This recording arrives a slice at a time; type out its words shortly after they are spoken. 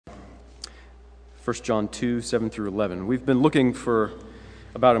1 John 2, 7 through 11. We've been looking for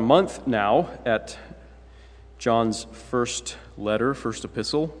about a month now at John's first letter, first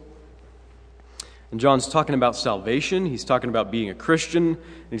epistle. And John's talking about salvation, he's talking about being a Christian,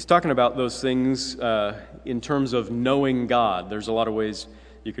 and he's talking about those things in terms of knowing God. There's a lot of ways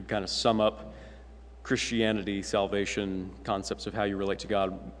you could kind of sum up Christianity, salvation, concepts of how you relate to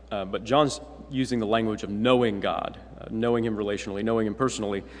God. But John's using the language of knowing God, knowing Him relationally, knowing Him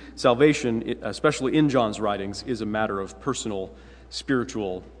personally. Salvation, especially in John's writings, is a matter of personal,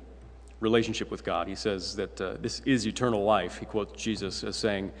 spiritual relationship with God. He says that this is eternal life. He quotes Jesus as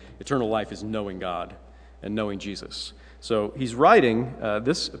saying, eternal life is knowing God and knowing Jesus. So he's writing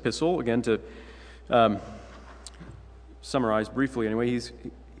this epistle, again, to summarize briefly anyway,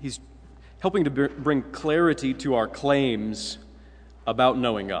 he's helping to bring clarity to our claims about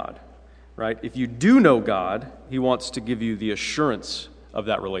knowing God, right? If you do know God, He wants to give you the assurance of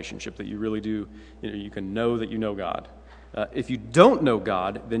that relationship, that you really do, you can know that you know God. If you don't know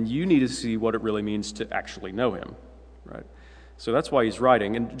God, then you need to see what it really means to actually know Him, right? So that's why he's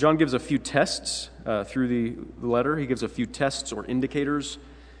writing. And John gives a few tests through the letter. He gives a few tests or indicators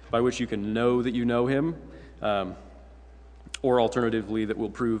by which you can know that you know Him, or alternatively, that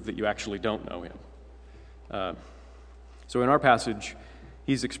will prove that you actually don't know Him. So in our passage,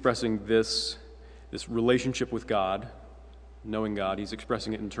 he's expressing this relationship with God, knowing God. He's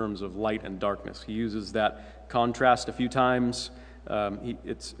expressing it in terms of light and darkness. He uses that contrast a few times.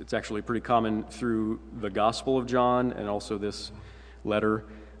 It's actually pretty common through the Gospel of John and also this letter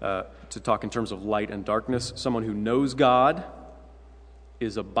to talk in terms of light and darkness. Someone who knows God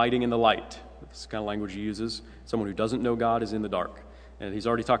is abiding in the light. That's the kind of language he uses. Someone who doesn't know God is in the dark. And he's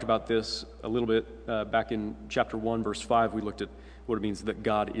already talked about this a little bit back in chapter 1, verse 5. We looked at what it means that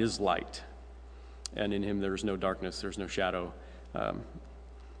God is light. And in Him there is no darkness, there's no shadow.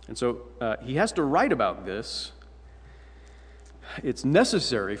 And so he has to write about this. It's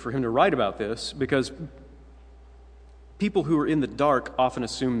necessary for him to write about this because people who are in the dark often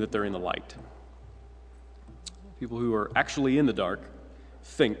assume that they're in the light. People who are actually in the dark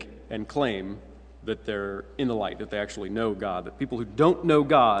think and claim that they're in the light, that they actually know God. That people who don't know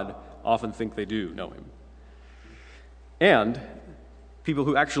God often think they do know Him. And people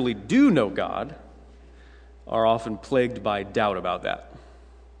who actually do know God are often plagued by doubt about that.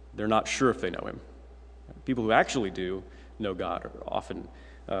 They're not sure if they know Him. People who actually do know God are often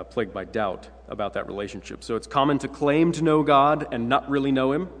plagued by doubt about that relationship. So it's common to claim to know God and not really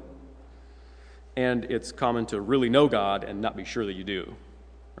know Him. And it's common to really know God and not be sure that you do.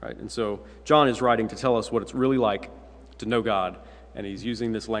 Right? And so John is writing to tell us what it's really like to know God, and he's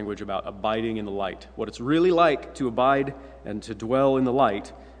using this language about abiding in the light. What it's really like to abide and to dwell in the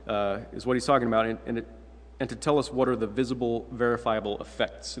light is what he's talking about, and to tell us what are the visible, verifiable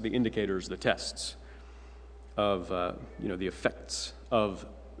effects, the indicators, the tests of the effects of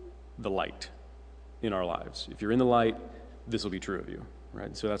the light in our lives. If you're in the light, this will be true of you.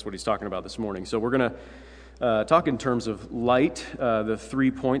 Right? So that's what he's talking about this morning. So we're going to talk in terms of light. The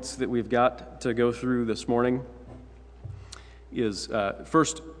 3 points that we've got to go through this morning is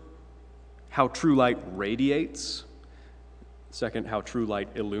first, how true light radiates. Second, how true light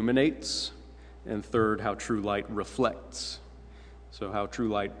illuminates. And third, how true light reflects. So how true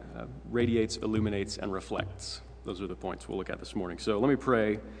light radiates, illuminates, and reflects. Those are the points we'll look at this morning. So let me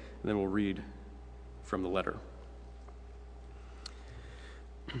pray, and then we'll read from the letter.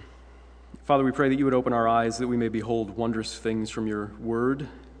 Father, we pray that you would open our eyes that we may behold wondrous things from your word,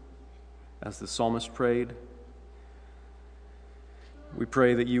 as the psalmist prayed. We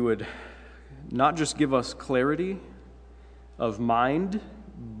pray that you would not just give us clarity of mind,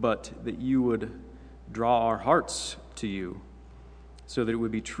 but that you would draw our hearts to you, so that it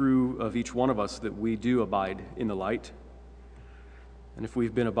would be true of each one of us that we do abide in the light. And if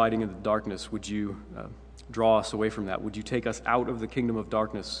we've been abiding in the darkness, would you draw us away from that? Would you take us out of the kingdom of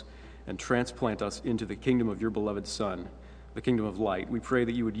darkness and transplant us into the kingdom of your beloved Son, the kingdom of light? We pray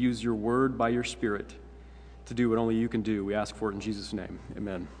that you would use your word by your Spirit to do what only you can do. We ask for it in Jesus' name.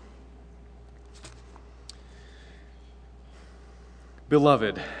 Amen.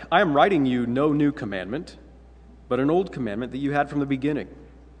 Beloved, I am writing you no new commandment, but an old commandment that you had from the beginning.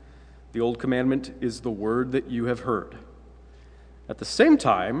 The old commandment is the word that you have heard. At the same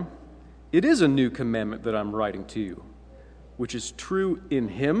time, it is a new commandment that I'm writing to you, which is true in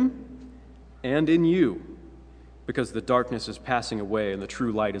Him and in you, because the darkness is passing away and the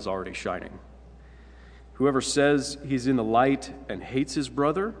true light is already shining. Whoever says he's in the light and hates his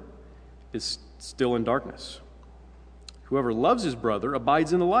brother is still in darkness. Whoever loves his brother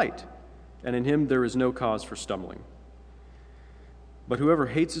abides in the light, and in him there is no cause for stumbling. But whoever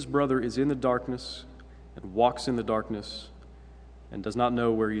hates his brother is in the darkness and walks in the darkness and does not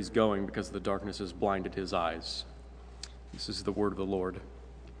know where he's going because the darkness has blinded his eyes. This is the word of the Lord.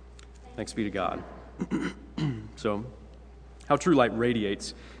 Thanks be to God. So, how true light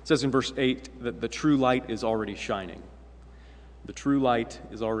radiates. It says in verse 8 that the true light is already shining. The true light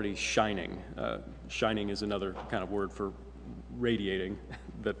is already shining. Shining is another kind of word for radiating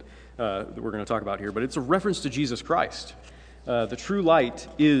that we're going to talk about here, but it's a reference to Jesus Christ. The true light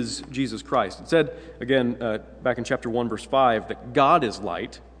is Jesus Christ. It said, again, back in chapter 1, verse 5, that God is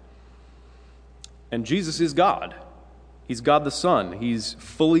light, and Jesus is God. He's God the Son. He's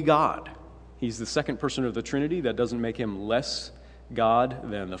fully God. He's the second person of the Trinity. That doesn't make him less God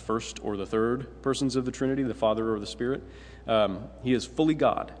than the first or the third persons of the Trinity, the Father or the Spirit. He is fully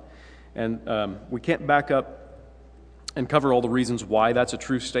God. And we can't back up and cover all the reasons why that's a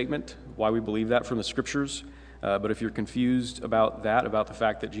true statement, why we believe that from the Scriptures. But if you're confused about that, about the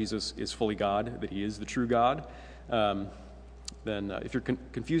fact that Jesus is fully God, that he is the true God, then if you're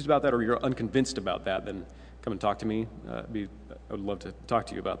confused about that or you're unconvinced about that, then come and talk to me. I would love to talk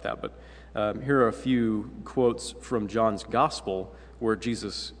to you about that. But here are a few quotes from John's Gospel where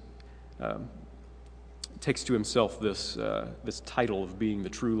Jesus takes to himself this title of being the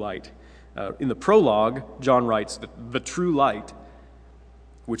true light. In the prologue, John writes that the true light,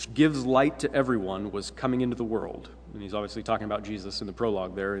 which gives light to everyone, was coming into the world. And he's obviously talking about Jesus in the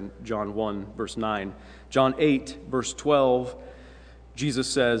prologue there in John 1, verse 9. John 8, verse 12, Jesus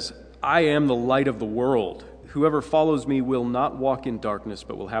says, I am the light of the world. Whoever follows me will not walk in darkness,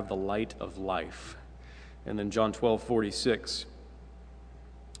 but will have the light of life. And then John 12:46,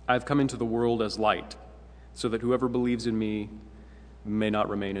 I've come into the world as light, so that whoever believes in me may not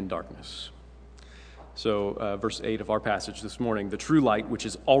remain in darkness. So verse 8 of our passage this morning, the true light, which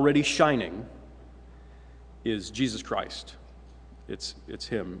is already shining, is Jesus Christ. It's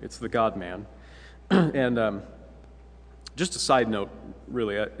him. It's the God-man. And just a side note,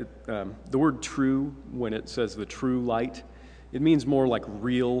 really, the word true, when it says the true light, it means more like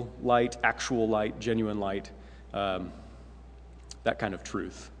real light, actual light, genuine light, that kind of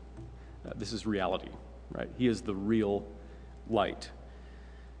truth. This is reality, right? He is the real light,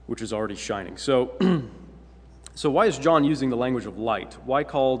 which is already shining. So why is John using the language of light? Why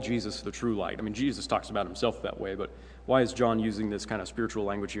call Jesus the true light? I mean, Jesus talks about himself that way, but why is John using this kind of spiritual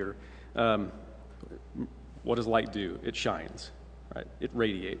language here? What does light do? It shines, right? It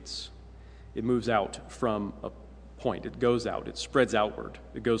radiates. It moves out from a point. It goes out. It spreads outward.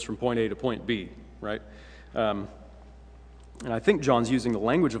 It goes from point A to point B, right? And I think John's using the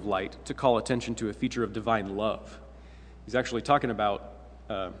language of light to call attention to a feature of divine love. He's actually talking about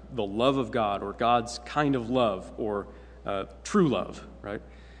the love of God, or God's kind of love, or true love, right?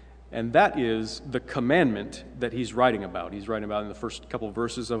 And that is the commandment that he's writing about. He's writing about in the first couple of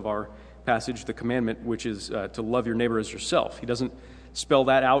verses of our passage, the commandment, which is to love your neighbor as yourself. He doesn't spell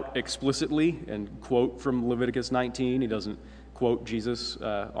that out explicitly and quote from Leviticus 19. He doesn't quote Jesus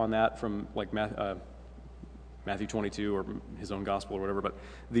on that from like Matthew 22 or his own gospel or whatever. But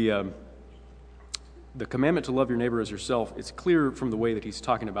the commandment to love your neighbor as yourself, it's clear from the way that he's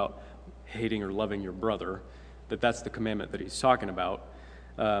talking about hating or loving your brother, that that's the commandment that he's talking about.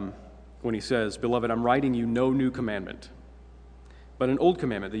 When he says, Beloved, I'm writing you no new commandment, but an old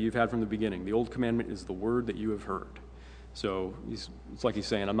commandment that you've had from the beginning. The old commandment is the word that you have heard. So it's like he's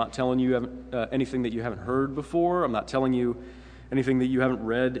saying, I'm not telling you anything that you haven't heard before. I'm not telling you anything that you haven't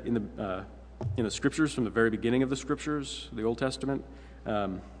read in the Scriptures from the very beginning of the Scriptures, the Old Testament.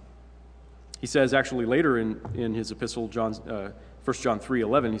 He says actually later in his epistle, 1 John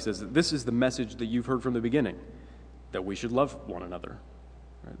 3:11, he says that this is the message that you've heard from the beginning, that we should love one another.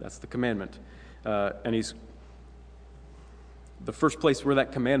 Right? That's the commandment. And the first place where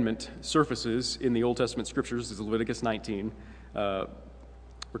that commandment surfaces in the Old Testament Scriptures is Leviticus 19, where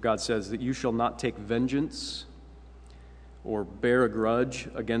God says that you shall not take vengeance or bear a grudge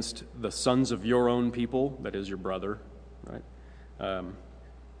against the sons of your own people, that is your brother, right?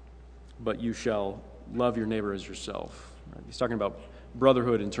 But you shall love your neighbor as yourself. Right? He's talking about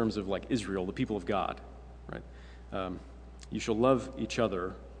brotherhood in terms of like Israel, the people of God, right? You shall love each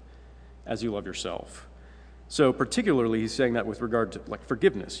other as you love yourself. So particularly, he's saying that with regard to like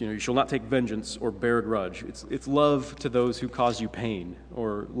forgiveness. You shall not take vengeance or bear a grudge. It's love to those who cause you pain,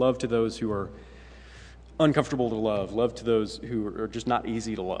 or love to those who are uncomfortable to love to those who are just not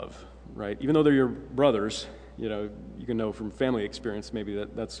easy to love, right? Even though they're your brothers, you can know from family experience maybe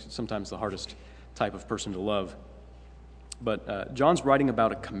that's sometimes the hardest type of person to love. But John's writing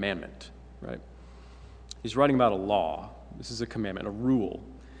about a commandment, right? He's writing about a law. This is a commandment, a rule.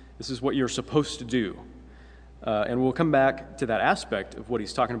 This is what you're supposed to do. And we'll come back to that aspect of what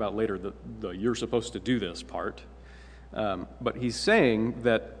he's talking about later, the you're supposed to do this part. But he's saying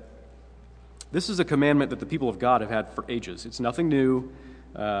that this is a commandment that the people of God have had for ages. It's nothing new.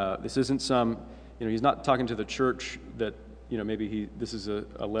 This isn't some, he's not talking to the church that, maybe this is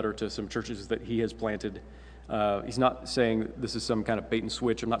a letter to some churches that he has planted. He's not saying this is some kind of bait and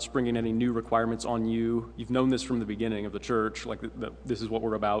switch. I'm not springing any new requirements on you. You've known this from the beginning of the church, like this is what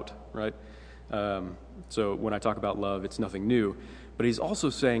we're about, right? So when I talk about love, it's nothing new. But he's also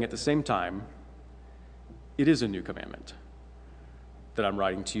saying at the same time, it is a new commandment that I'm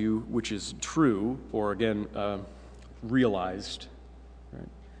writing to you, which is true, or again, realized. Right?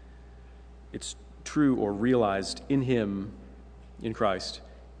 It's true or realized in him, in Christ,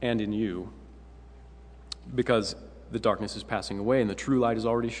 and in you, because the darkness is passing away and the true light is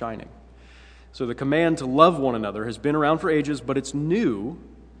already shining. So the command to love one another has been around for ages, but it's new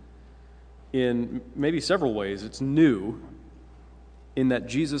in maybe several ways. It's new in that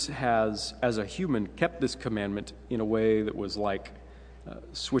Jesus has, as a human, kept this commandment in a way that was like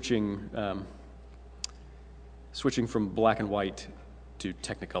switching from black and white to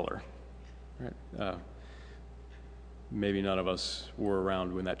Technicolor. Right? Maybe none of us were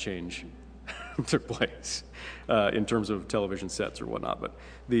around when that change took place in terms of television sets or whatnot. But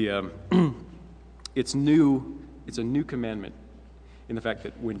it's new. It's a new commandment in the fact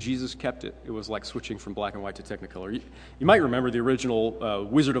that when Jesus kept it, it was like switching from black and white to Technicolor. You might remember the original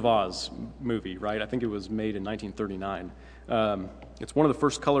Wizard of Oz movie, right? I think it was made in 1939. It's one of the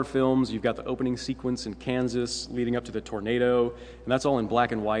first color films. You've got the opening sequence in Kansas leading up to the tornado, and that's all in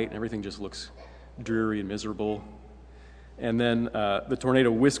black and white, and everything just looks dreary and miserable. And then the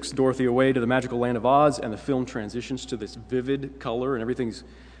tornado whisks Dorothy away to the magical land of Oz, and the film transitions to this vivid color, and everything's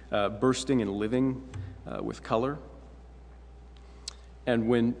bursting and living with color. And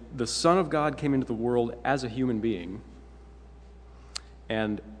when the Son of God came into the world as a human being,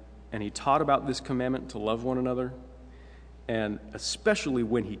 and he taught about this commandment to love one another, and especially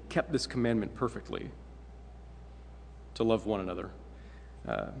when he kept this commandment perfectly, to love one another,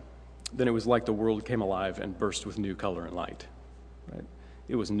 then it was like the world came alive and burst with new color and light. Right?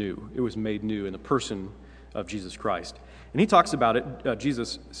 It was new. It was made new in the person of Jesus Christ. And he talks about it.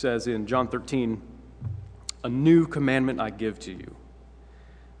 Jesus says in John 13, "A new commandment I give to you,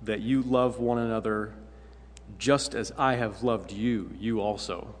 that you love one another just as I have loved you. You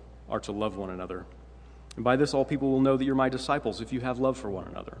also are to love one another. And by this all people will know that you're my disciples if you have love for one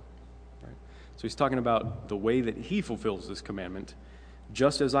another." Right? So he's talking about the way that he fulfills this commandment.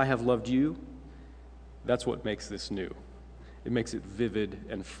 Just as I have loved you, that's what makes this new. It makes it vivid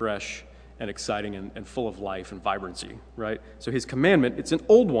and fresh and exciting and full of life and vibrancy, right? So his commandment, it's an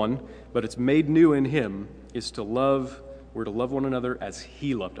old one, but it's made new in him, is to love, we're to love one another as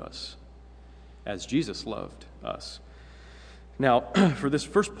he loved us, as Jesus loved us. Now, for this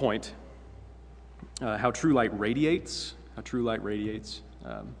first point, how true light radiates, I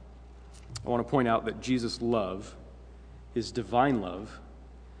want to point out that Jesus' love, his divine love,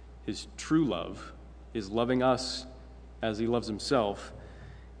 his true love, is loving us as he loves himself.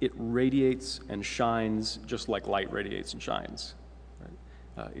 It radiates and shines just like light radiates and shines.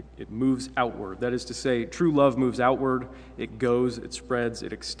 Right? It moves outward. That is to say, true love moves outward. It goes, it spreads,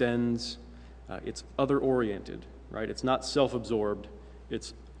 it extends. It's other-oriented, right? It's not self-absorbed.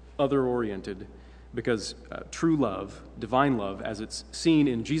 It's other-oriented because true love, divine love, as it's seen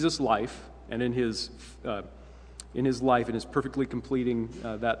in Jesus' life and in his life, and is perfectly completing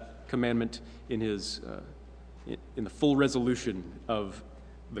that commandment in the full resolution of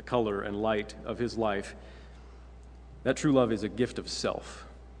the color and light of his life. That true love is a gift of self.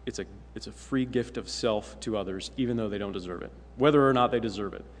 It's a free gift of self to others, even though they don't deserve it. Whether or not they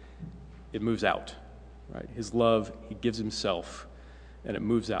deserve it, it moves out. Right? His love, he gives himself, and it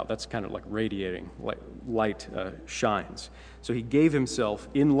moves out. That's kind of like radiating, light shines. So he gave himself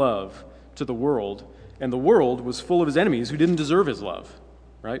in love to the world, and the world was full of his enemies who didn't deserve his love,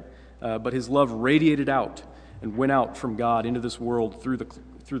 right? But his love radiated out and went out from God into this world through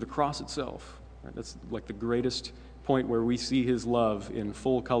the cross itself. Right? That's like the greatest point where we see his love in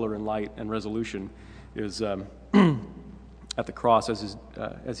full color and light and resolution is at the cross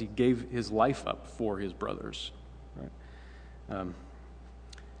as he gave his life up for his brothers. Right?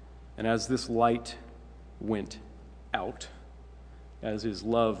 And as this light went out, as his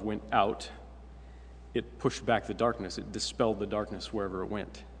love went out, it pushed back the darkness. It dispelled the darkness wherever it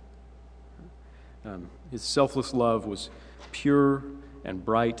went. His selfless love was pure and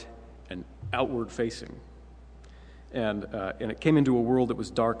bright and outward-facing. And it came into a world that was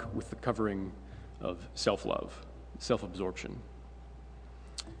dark with the covering of self-love, self-absorption.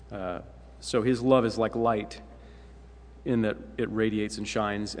 So his love is like light in that it radiates and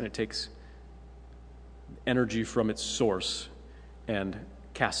shines, and it takes energy from its source and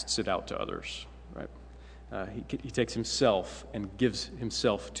casts it out to others, right? He takes himself and gives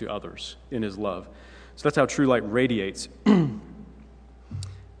himself to others in his love. So that's how true light radiates.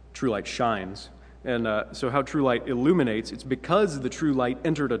 True light shines. And so how true light illuminates, it's because the true light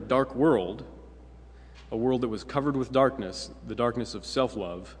entered a dark world, a world that was covered with darkness, the darkness of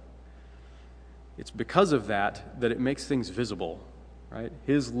self-love. It's because of that it makes things visible, right?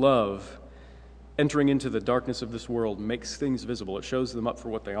 His love entering into the darkness of this world makes things visible. It shows them up for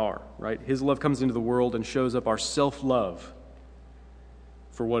what they are, right? His love comes into the world and shows up our self-love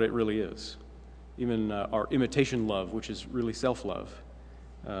for what it really is. Even our imitation love, which is really self-love.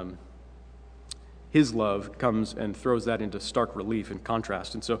 His love comes and throws that into stark relief and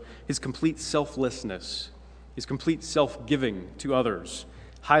contrast. And so his complete selflessness, his complete self-giving to others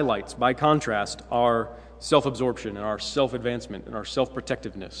highlights, by contrast, our self-absorption and our self-advancement and our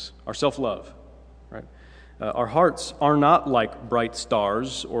self-protectiveness, our self-love. Right? Our hearts are not like bright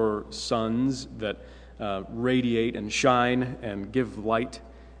stars or suns that radiate and shine and give light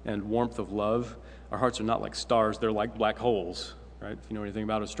and warmth of love. Our hearts are not like stars, they're like black holes. Right? If you know anything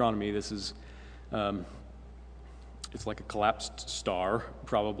about astronomy, this is, it's like a collapsed star,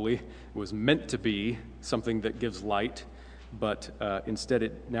 probably. It was meant to be something that gives light, but instead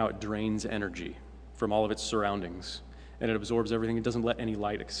it drains energy from all of its surroundings, and it absorbs everything. It doesn't let any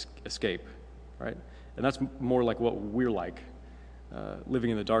light escape. Right? And that's more like what we're like,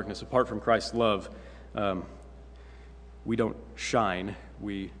 living in the darkness. Apart from Christ's love, we don't shine,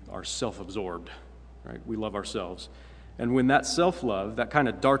 we are self-absorbed, right? We love ourselves. And when that self-love, that kind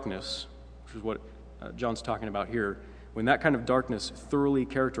of darkness, which is what John's talking about here, when that kind of darkness thoroughly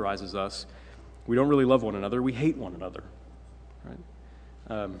characterizes us, we don't really love one another, we hate one another,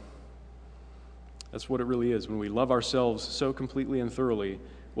 right? That's what it really is. When we love ourselves so completely and thoroughly,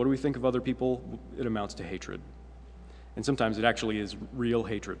 what do we think of other people? It amounts to hatred. And sometimes it actually is real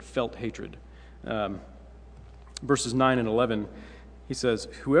hatred, felt hatred. Verses 9 and 11, he says,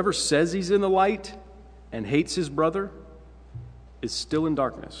 "Whoever says he's in the light and hates his brother is still in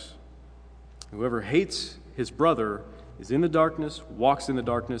darkness. Whoever hates his brother is in the darkness, walks in the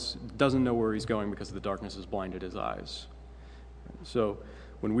darkness, doesn't know where he's going because the darkness has blinded his eyes." So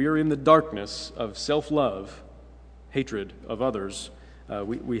when we are in the darkness of self-love, hatred of others,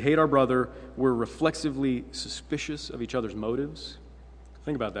 we hate our brother. We're reflexively suspicious of each other's motives.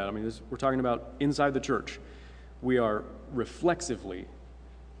 Think about that. I mean, we're talking about inside the church. We are reflexively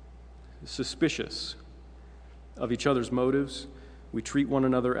suspicious of each other's motives. We treat one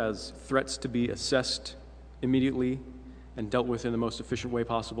another as threats to be assessed immediately and dealt with in the most efficient way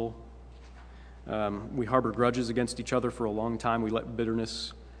possible. We harbor grudges against each other for a long time. We let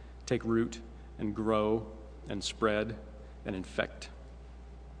bitterness take root and grow and spread and infect.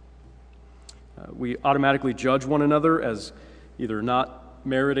 We automatically judge one another as either not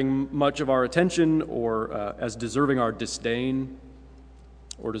meriting much of our attention or as deserving our disdain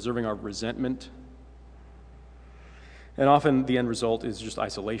or deserving our resentment. And often the end result is just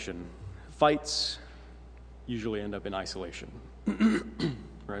isolation. Fights usually end up in isolation,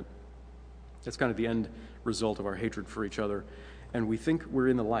 right? That's kind of the end result of our hatred for each other. And we think we're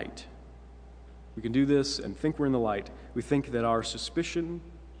in the light. We can do this and think we're in the light. We think that our suspicion,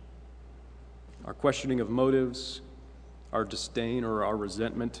 our questioning of motives, our disdain or our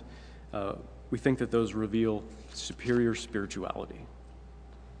resentment, we think that those reveal superior spirituality.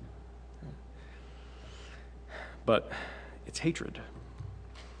 But it's hatred.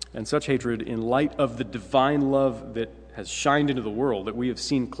 And such hatred, in light of the divine love that has shined into the world, that we have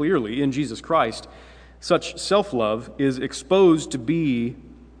seen clearly in Jesus Christ, such self-love is exposed to be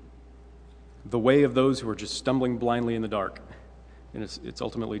the way of those who are just stumbling blindly in the dark. And it's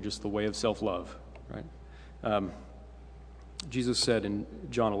ultimately just the way of self-love, right? Jesus said in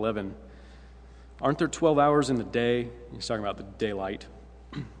John 11, "Aren't there 12 hours in the day?" He's talking about the daylight.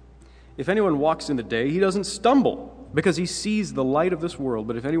 "If anyone walks in the day, he doesn't stumble because he sees the light of this world.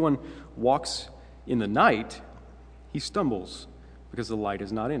 But if anyone walks in the night, he stumbles because the light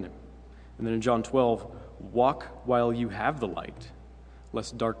is not in him." And then in John 12, "Walk while you have the light,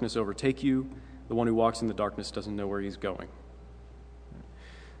 lest darkness overtake you. The one who walks in the darkness doesn't know where he's going."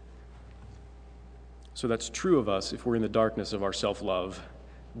 So that's true of us if we're in the darkness of our self-love.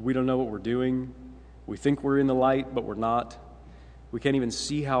 We don't know what we're doing. We think we're in the light, but we're not. We can't even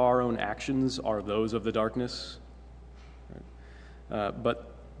see how our own actions are those of the darkness.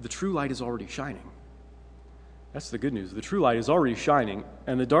 But the true light is already shining. That's the good news. The true light is already shining,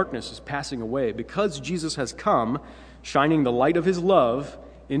 and the darkness is passing away. Because Jesus has come, shining the light of his love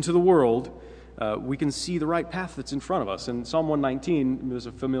into the world, we can see the right path that's in front of us. And Psalm 119, there's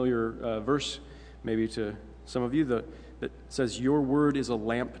a familiar verse maybe to some of you that says, "Your word is a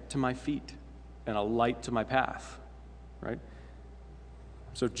lamp to my feet and a light to my path," right?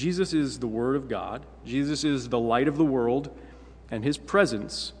 So Jesus is the Word of God. Jesus is the light of the world, and his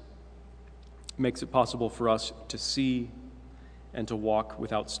presence makes it possible for us to see and to walk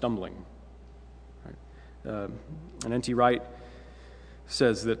without stumbling. Right? And N.T. Wright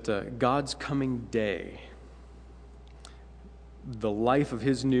says that God's coming day, the life of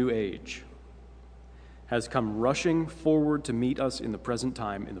his new age, has come rushing forward to meet us in the present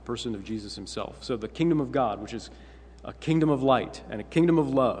time in the person of Jesus himself. So the kingdom of God, which is a kingdom of light and a kingdom of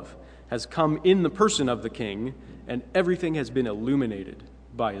love, has come in the person of the King, and everything has been illuminated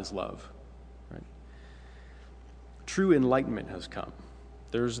by his love. Right? True enlightenment has come.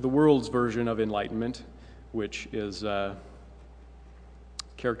 There's the world's version of enlightenment, which is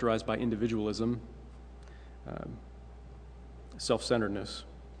characterized by individualism, self-centeredness.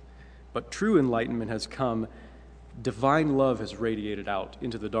 But true enlightenment has come. Divine love has radiated out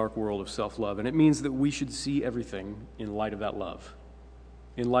into the dark world of self-love, and it means that we should see everything in light of that love,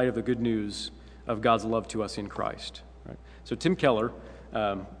 in light of the good news of God's love to us in Christ. Right? So Tim Keller,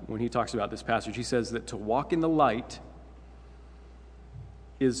 when he talks about this passage, he says that to walk in the light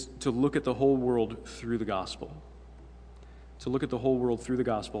is to look at the whole world through the gospel. To look at the whole world through the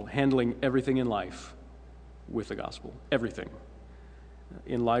gospel, handling everything in life with the gospel. Everything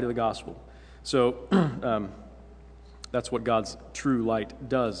in light of the gospel. So that's what God's true light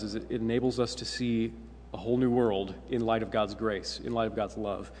does, is it enables us to see a whole new world in light of God's grace, in light of God's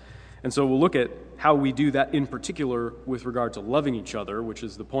love. And so we'll look at how we do that in particular with regard to loving each other, which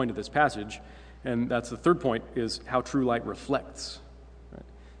is the point of this passage. And that's the third point, is how true light reflects. Right?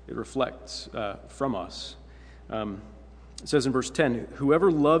 It reflects from us. It says in verse 10,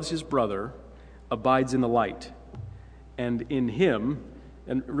 "Whoever loves his brother abides in the light, and in him,"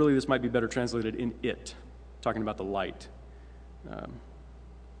 and really this might be better translated in it, talking about the light,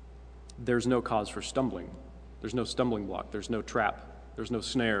 "there's no cause for stumbling." There's no stumbling block. There's no trap. There's no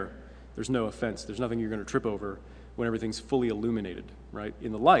snare. There's no offense. There's nothing you're going to trip over when everything's fully illuminated, right?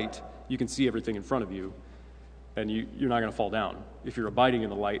 In the light, you can see everything in front of you, and you're not going to fall down. If you're abiding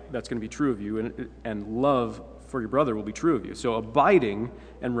in the light, that's going to be true of you, and love for your brother will be true of you. So abiding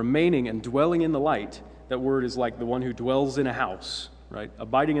and remaining and dwelling in the light, that word is like the one who dwells in a house, right?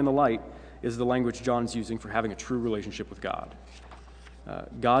 Abiding in the light is the language John's using for having a true relationship with God.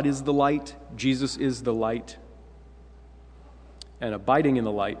 God is the light. Jesus is the light. And abiding in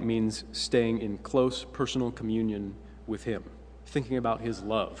the light means staying in close personal communion with him, thinking about his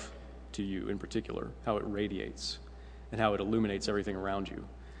love to you in particular, how it radiates and how it illuminates everything around you.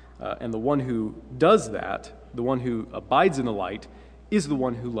 And the one who does that, the one who abides in the light, is the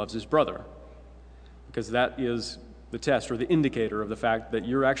one who loves his brother, because that is the test or the indicator of the fact that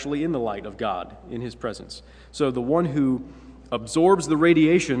you're actually in the light of God, in his presence. So the one who absorbs the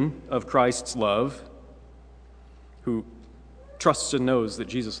radiation of Christ's love, who trusts and knows that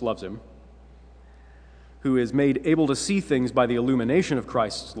Jesus loves him, who is made able to see things by the illumination of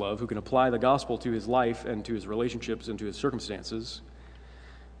Christ's love, who can apply the gospel to his life and to his relationships and to his circumstances,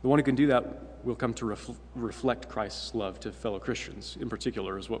 the one who can do that will come to reflect Christ's love to fellow Christians, in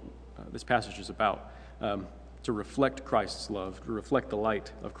particular, is what this passage is about. To reflect Christ's love, to reflect the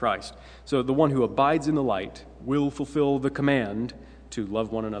light of Christ. So the one who abides in the light will fulfill the command to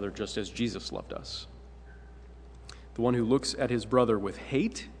love one another just as Jesus loved us. The one who looks at his brother with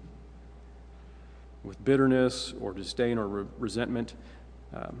hate, with bitterness or disdain or resentment,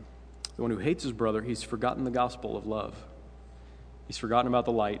 the one who hates his brother, he's forgotten the gospel of love. He's forgotten about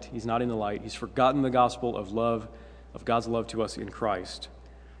the light. He's not in the light. He's forgotten the gospel of love, of God's love to us in Christ.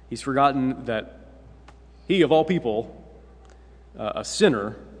 He's forgotten that he, of all people, a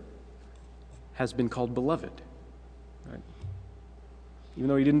sinner, has been called beloved. Right? Even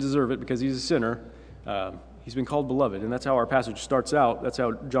though he didn't deserve it because he's a sinner, he's been called beloved. And that's how our passage starts out. That's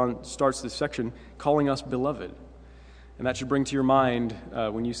how John starts this section, calling us beloved. And that should bring to your mind,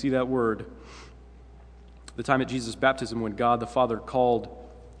 when you see that word, the time at Jesus' baptism when God the Father called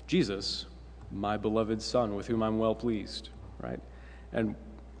Jesus, my beloved Son, with whom I'm well pleased. Right?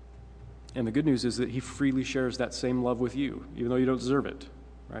 And the good news is that he freely shares that same love with you, even though you don't deserve it.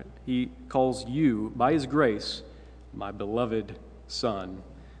 Right? He calls you, by his grace, my beloved Son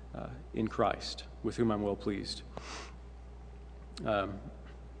in Christ, with whom I'm well pleased.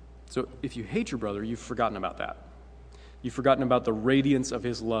 So if you hate your brother, you've forgotten about that. You've forgotten about the radiance of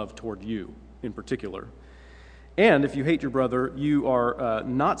his love toward you in particular. And if you hate your brother, you are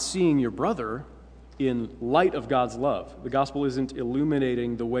not seeing your brother in light of God's love. The gospel isn't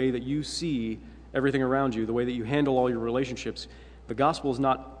illuminating the way that you see everything around you, the way that you handle all your relationships, the gospel is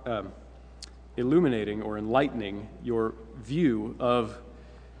not illuminating or enlightening your view of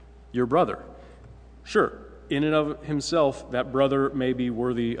your brother. Sure, in and of himself, that brother may be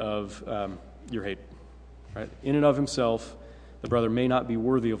worthy of your hate. Right? In and of himself, the brother may not be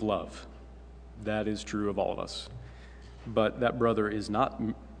worthy of love. That is true of all of us. But that brother is not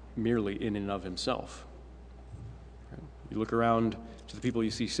merely in and of himself. Right? You look around to the people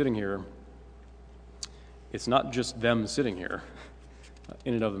you see sitting here, it's not just them sitting here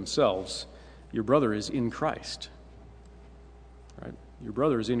in and of themselves. Your brother is in Christ. Right? Your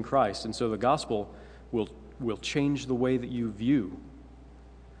brother is in Christ, and so the gospel will change the way that you view.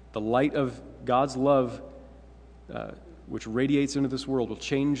 The light of God's love, which radiates into this world, will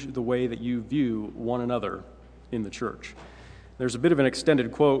change the way that you view one another in the church. There's a bit of an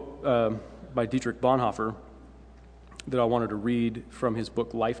extended quote by Dietrich Bonhoeffer that I wanted to read from his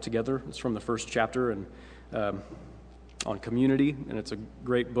book Life Together. It's from the first chapter and on community, and it's a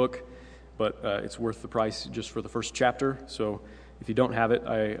great book, but it's worth the price just for the first chapter. So if you don't have it,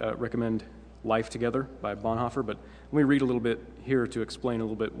 I recommend Life Together by Bonhoeffer, but let me read a little bit here to explain a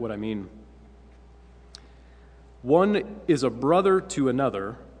little bit what I mean. One is a brother to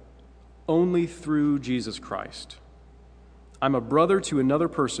another only through Jesus Christ. I'm a brother to another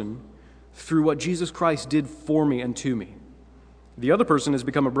person through what Jesus Christ did for me and to me. The other person has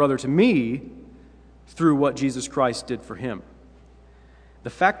become a brother to me through what Jesus Christ did for him. The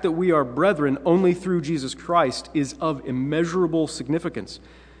fact that we are brethren only through Jesus Christ is of immeasurable significance.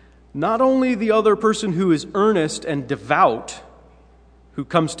 Not only the other person who is earnest and devout, who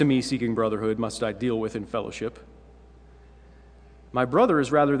comes to me seeking brotherhood, must I deal with in fellowship. My brother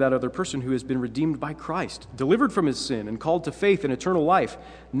is rather that other person who has been redeemed by Christ, delivered from his sin, and called to faith and eternal life.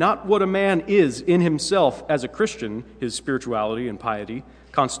 Not what a man is in himself as a Christian, his spirituality and piety,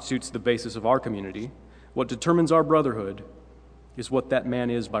 constitutes the basis of our community. What determines our brotherhood is what that man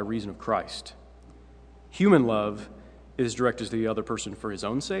is by reason of Christ. Human love is directed to the other person for his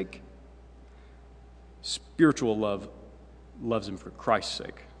own sake. Spiritual love loves him for Christ's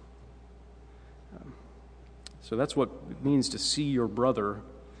sake. So that's what it means to see your brother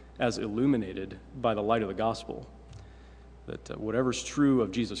as illuminated by the light of the gospel. That whatever's true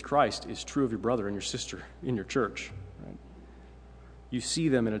of Jesus Christ is true of your brother and your sister in your church. Right? You see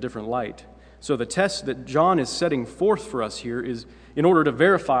them in a different light. So the test that John is setting forth for us here is, in order to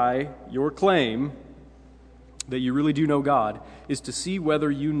verify your claim that you really do know God, is to see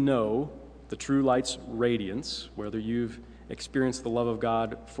whether you know the true light's radiance, whether you've experienced the love of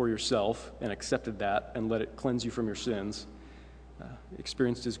God for yourself and accepted that and let it cleanse you from your sins,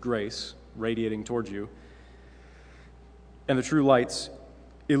 experienced His grace radiating towards you, and the true light's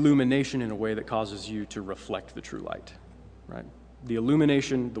illumination in a way that causes you to reflect the true light, right? The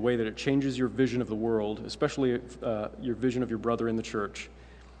illumination, the way that it changes your vision of the world, especially your vision of your brother in the church,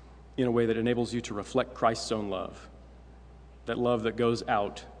 in a way that enables you to reflect Christ's own love, that love that goes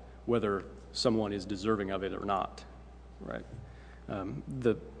out whether someone is deserving of it or not, right?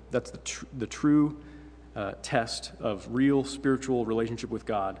 That's the true test of real spiritual relationship with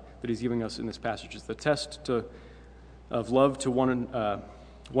God that He's giving us in this passage. It's the test of love to one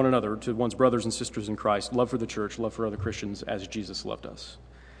another, to one's brothers and sisters in Christ, love for the church, love for other Christians as Jesus loved us.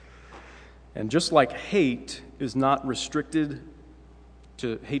 And just like hate is not restricted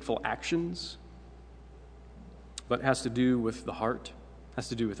to hateful actions, but has to do with the heart, has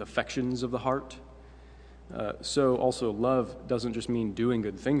to do with affections of the heart, so also love doesn't just mean doing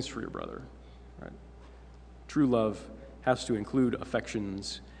good things for your brother, right? True love has to include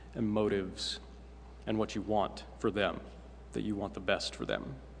affections and motives and what you want for them, that you want the best for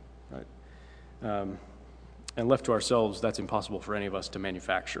them, right? And left to ourselves, that's impossible for any of us to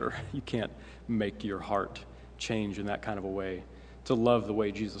manufacture. You can't make your heart change in that kind of a way to love the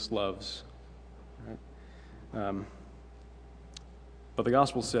way Jesus loves, right? But the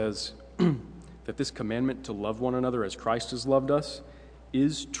gospel says that this commandment to love one another as Christ has loved us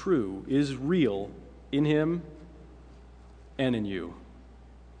is true, is real in Him and in you,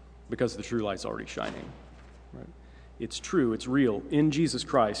 because the true light's already shining. Right? It's true, it's real in Jesus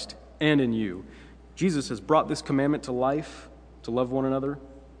Christ and in you. Jesus has brought this commandment to life, to love one another.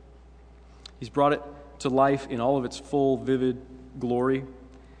 He's brought it to life in all of its full, vivid glory.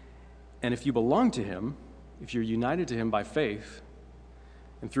 And if you belong to Him, if you're united to Him by faith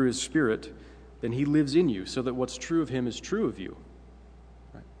and through His Spirit, then He lives in you, so that what's true of Him is true of you.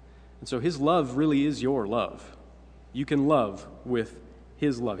 Right? And so His love really is your love. You can love with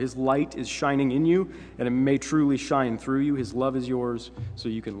His love. His light is shining in you, and it may truly shine through you. His love is yours, so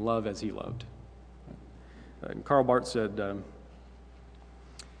you can love as He loved. And Karl Barth said,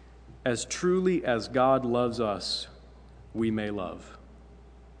 as truly as God loves us, we may love.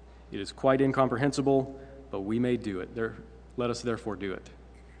 It is quite incomprehensible, but we may do it. Let us therefore do it.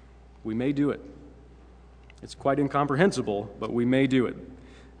 We may do it. It's quite incomprehensible, but we may do it.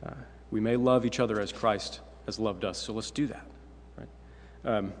 We may love each other as Christ has loved us, so let's do that.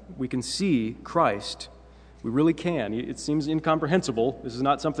 Right? We can see Christ. We really can. It seems incomprehensible. This is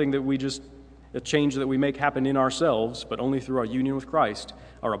not something that a change that we make happen in ourselves, but only through our union with Christ,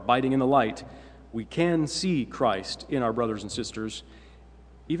 our abiding in the light. We can see Christ in our brothers and sisters,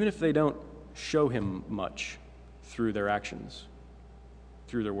 even if they don't show him much through their actions,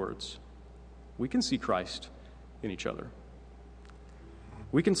 through their words. We can see Christ in each other.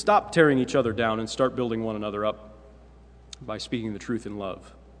 We can stop tearing each other down and start building one another up by speaking the truth in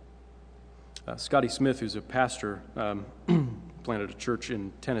love. Scotty Smith, who's a pastor, planted a church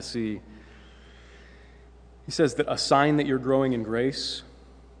in Tennessee. He says that a sign that you're growing in grace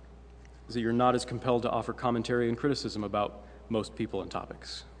is that you're not as compelled to offer commentary and criticism about most people and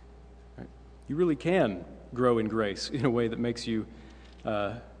topics. Right? You really can grow in grace in a way that makes you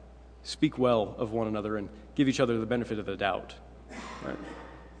speak well of one another and give each other the benefit of the doubt. Right?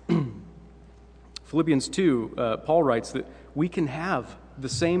 Philippians 2, Paul writes that we can have the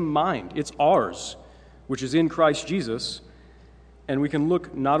same mind. It's ours, which is in Christ Jesus, and we can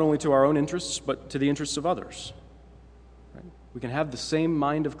look not only to our own interests, but to the interests of others. Right? We can have the same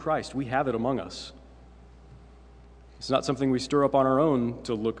mind of Christ. We have it among us. It's not something we stir up on our own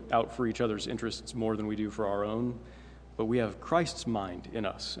to look out for each other's interests more than we do for our own, but we have Christ's mind in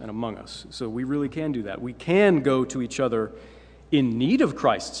us and among us. So we really can do that. We can go to each other in need of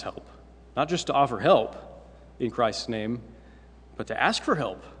Christ's help, not just to offer help in Christ's name, but to ask for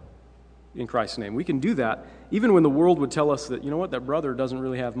help in Christ's name. We can do that even when the world would tell us that, you know what, that brother doesn't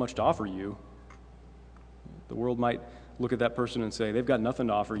really have much to offer you. The world might look at that person and say, they've got nothing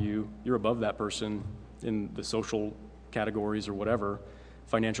to offer you. You're above that person in the social categories or whatever,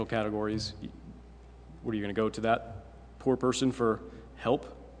 financial categories. What, are you going to go to that poor person for help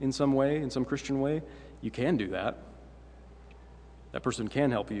in some way, in some Christian way? You can do that. That person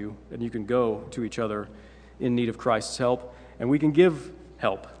can help you, and you can go to each other in need of Christ's help, and we can give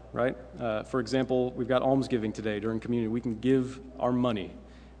help, right? For example, we've got almsgiving today during communion. We can give our money.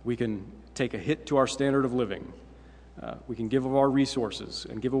 We can take a hit to our standard of living. We can give of our resources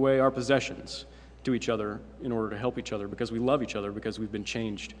and give away our possessions to each other in order to help each other because we love each other, because we've been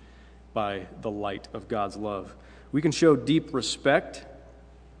changed by the light of God's love. We can show deep respect.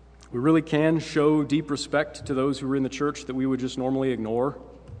 We really can show deep respect to those who are in the church that we would just normally ignore,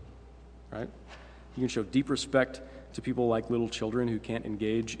 right? You can show deep respect to people like little children who can't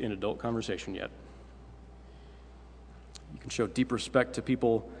engage in adult conversation yet. You can show deep respect to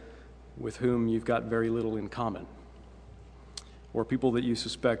people with whom you've got very little in common, or people that you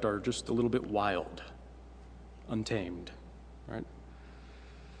suspect are just a little bit wild, untamed, right?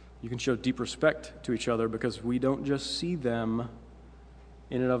 You can show deep respect to each other because we don't just see them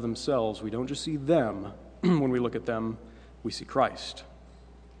in and of themselves. We don't just see them. When we look at them, we see Christ,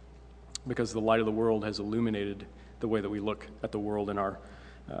 because the light of the world has illuminated the way that we look at the world and our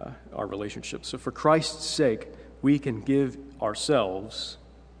relationships. So for Christ's sake, we can give ourselves,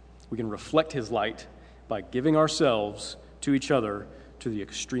 we can reflect his light by giving ourselves to each other to the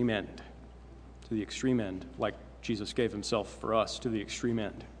extreme end. To the extreme end, like Jesus gave himself for us, to the extreme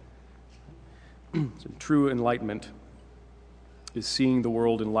end. So true enlightenment is seeing the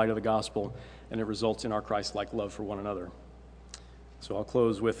world in light of the gospel, and it results in our Christ-like love for one another. So I'll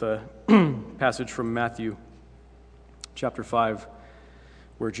close with a passage from Matthew chapter 5,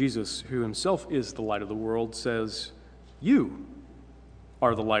 where Jesus, who himself is the light of the world, says, "You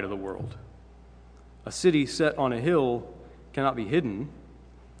are the light of the world. A city set on a hill cannot be hidden,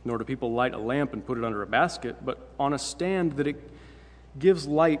 nor do people light a lamp and put it under a basket, but on a stand that it gives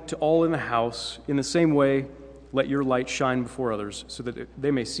light to all in the house. In the same way, let your light shine before others, so that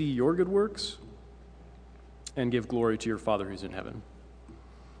they may see your good works and give glory to your Father who's in heaven."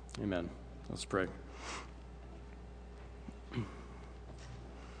 Amen. Let's pray.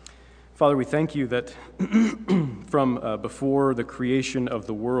 Father, we thank you that from before the creation of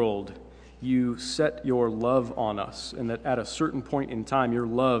the world, you set your love on us, and that at a certain point in time, your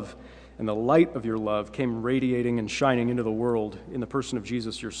love and the light of your love came radiating and shining into the world in the person of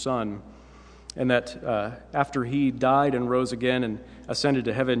Jesus, your Son, and that after he died and rose again and ascended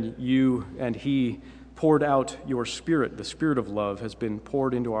to heaven, you and he poured out your Spirit. The Spirit of love has been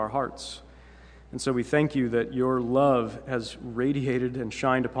poured into our hearts. And so we thank you that your love has radiated and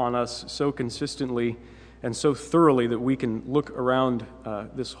shined upon us so consistently and so thoroughly that we can look around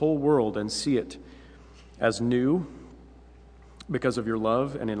this whole world and see it as new, because of your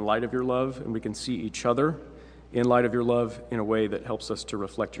love and in light of your love, and we can see each other in light of your love in a way that helps us to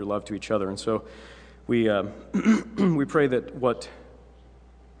reflect your love to each other. And so we we pray that what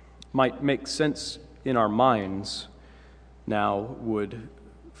might make sense in our minds now would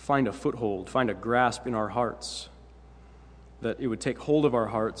find a foothold, find a grasp in our hearts, that it would take hold of our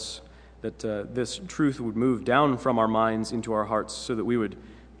hearts, that this truth would move down from our minds into our hearts so that we would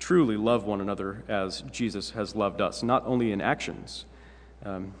truly love one another as Jesus has loved us, not only in actions,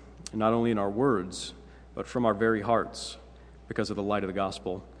 not only in our words, but from our very hearts because of the light of the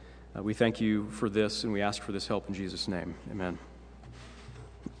gospel. We thank you for this, and we ask for this help in Jesus' name. Amen.